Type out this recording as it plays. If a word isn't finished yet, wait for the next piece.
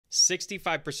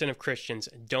65% of Christians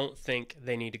don't think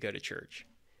they need to go to church.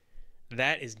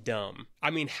 That is dumb. I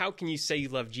mean, how can you say you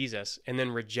love Jesus and then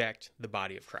reject the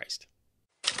body of Christ?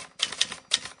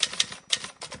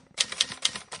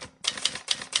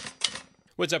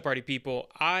 What's up, party people?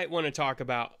 I want to talk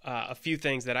about a few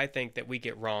things that I think that we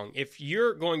get wrong. If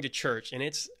you're going to church and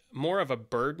it's more of a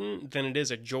burden than it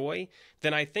is a joy,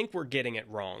 then I think we're getting it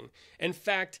wrong. In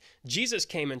fact, Jesus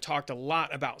came and talked a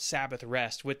lot about Sabbath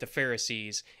rest with the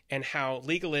Pharisees and how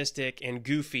legalistic and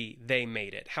goofy they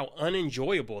made it, how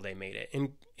unenjoyable they made it.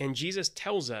 And Jesus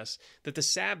tells us that the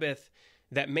Sabbath,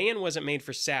 that man wasn't made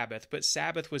for Sabbath, but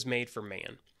Sabbath was made for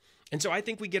man. And so I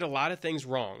think we get a lot of things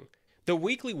wrong. The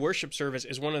weekly worship service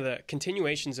is one of the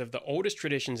continuations of the oldest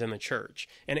traditions in the church,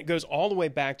 and it goes all the way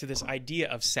back to this idea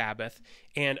of Sabbath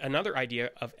and another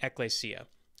idea of ecclesia.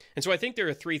 And so I think there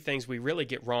are three things we really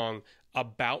get wrong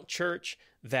about church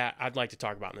that I'd like to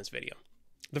talk about in this video.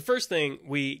 The first thing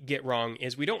we get wrong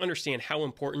is we don't understand how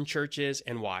important church is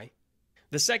and why.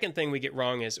 The second thing we get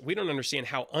wrong is we don't understand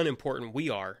how unimportant we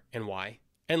are and why.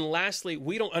 And lastly,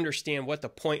 we don't understand what the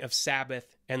point of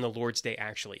Sabbath and the Lord's Day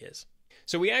actually is.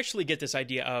 So we actually get this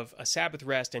idea of a Sabbath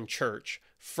rest and church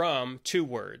from two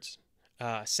words,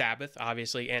 Sabbath,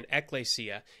 obviously, and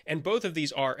ecclesia. And both of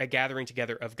these are a gathering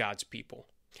together of God's people.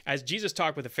 As Jesus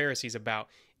talked with the Pharisees about,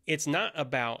 it's not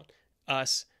about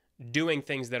us doing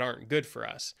things that aren't good for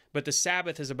us, but the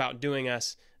Sabbath is about doing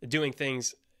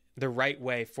things the right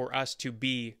way for us to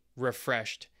be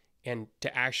refreshed and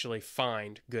to actually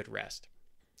find good rest.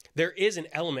 There is an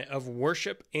element of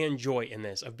worship and joy in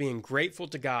this, of being grateful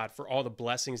to God for all the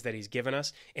blessings that He's given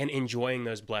us and enjoying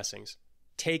those blessings,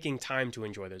 taking time to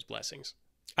enjoy those blessings.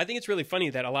 I think it's really funny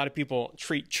that a lot of people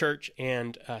treat church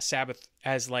and Sabbath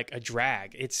as like a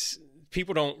drag.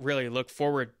 People don't really look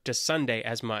forward to Sunday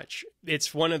as much.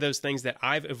 It's one of those things that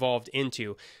I've evolved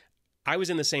into. I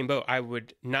was in the same boat. I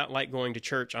would not like going to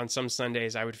church on some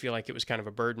Sundays. I would feel like it was kind of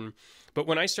a burden. But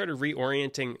when I started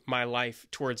reorienting my life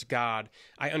towards God,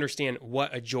 I understand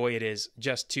what a joy it is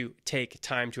just to take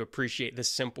time to appreciate the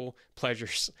simple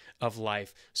pleasures of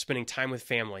life, spending time with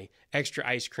family, extra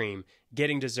ice cream,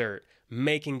 getting dessert,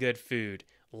 making good food,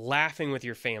 laughing with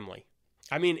your family.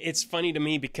 I mean, it's funny to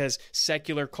me because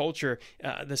secular culture,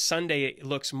 the Sunday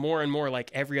looks more and more like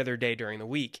every other day during the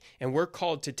week, and we're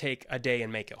called to take a day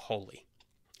and make it holy.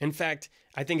 In fact,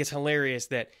 I think it's hilarious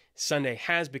that Sunday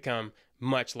has become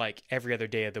much like every other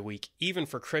day of the week. Even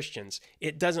for Christians,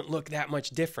 it doesn't look that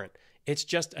much different. It's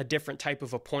just a different type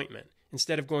of appointment.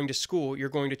 Instead of going to school, you're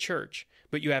going to church,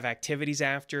 but you have activities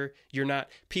after.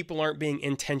 People aren't being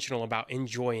intentional about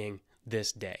enjoying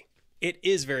this day. It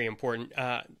is very important.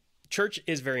 Church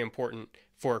is very important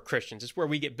for Christians. It's where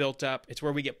we get built up. It's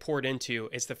where we get poured into.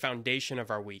 It's the foundation of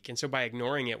our week. And so by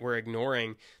ignoring it, we're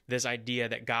ignoring this idea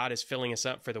that God is filling us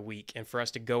up for the week and for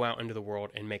us to go out into the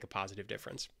world and make a positive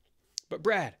difference. But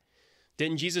Brad,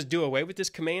 didn't Jesus do away with this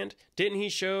command? Didn't He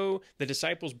show the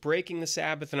disciples breaking the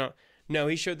Sabbath? No,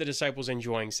 He showed the disciples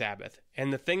enjoying Sabbath.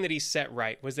 And the thing that He set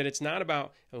right was that it's not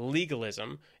about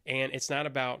legalism and it's not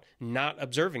about not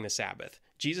observing the Sabbath.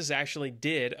 Jesus actually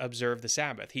did observe the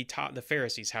Sabbath. He taught the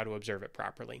Pharisees how to observe it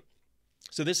properly.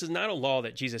 So this is not a law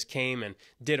that Jesus came and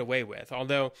did away with,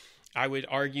 although I would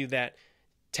argue that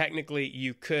technically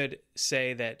you could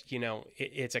say that,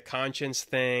 it's a conscience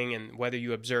thing and whether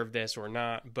you observe this or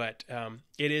not, but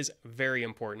it is very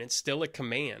important. It's still a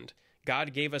command.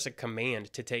 God gave us a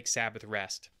command to take Sabbath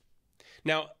rest.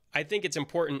 Now, I think it's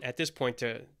important at this point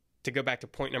to go back to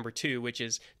point number 2, which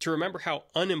is to remember how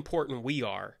unimportant we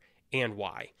are and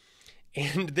why.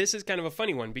 And this is kind of a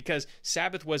funny one because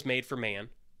Sabbath was made for man,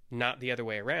 not the other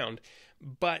way around,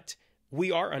 but we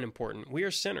are unimportant. We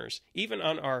are sinners. Even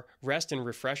on our rest and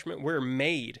refreshment, we're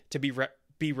made to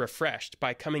be refreshed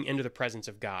by coming into the presence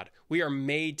of God. We are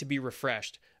made to be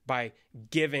refreshed by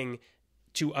giving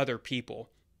to other people.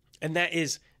 And that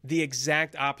is the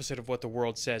exact opposite of what the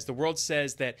world says. The world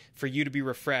says that for you to be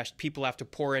refreshed, people have to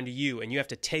pour into you and you have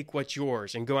to take what's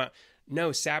yours and go out.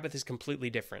 No, Sabbath is completely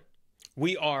different.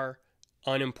 We are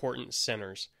unimportant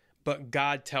sinners, but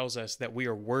God tells us that we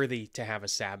are worthy to have a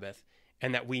Sabbath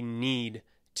and that we need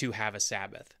to have a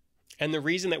Sabbath. And the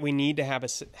reason that we need to have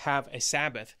a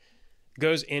Sabbath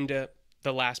goes into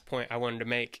the last point I wanted to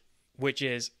make, which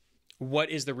is, what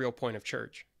is the real point of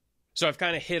church? So I've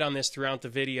kind of hit on this throughout the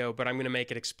video, but I'm going to make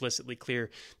it explicitly clear.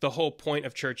 The whole point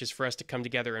of church is for us to come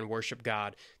together and worship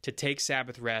God, to take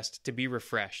Sabbath rest, to be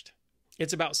refreshed.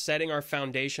 It's about setting our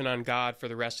foundation on God for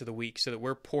the rest of the week so that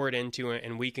we're poured into it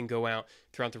and we can go out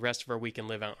throughout the rest of our week and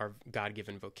live out our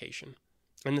God-given vocation.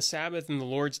 And the Sabbath and the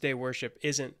Lord's Day worship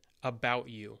isn't about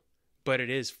you, but it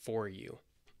is for you.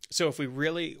 So if we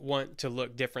really want to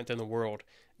look different than the world,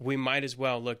 we might as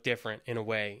well look different in a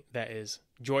way that is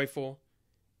joyful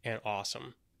and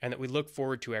awesome, and that we look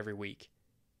forward to every week.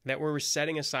 That we're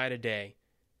setting aside a day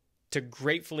to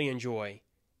gratefully enjoy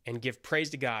and give praise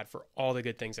to God for all the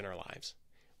good things in our lives.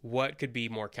 What could be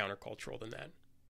more countercultural than that?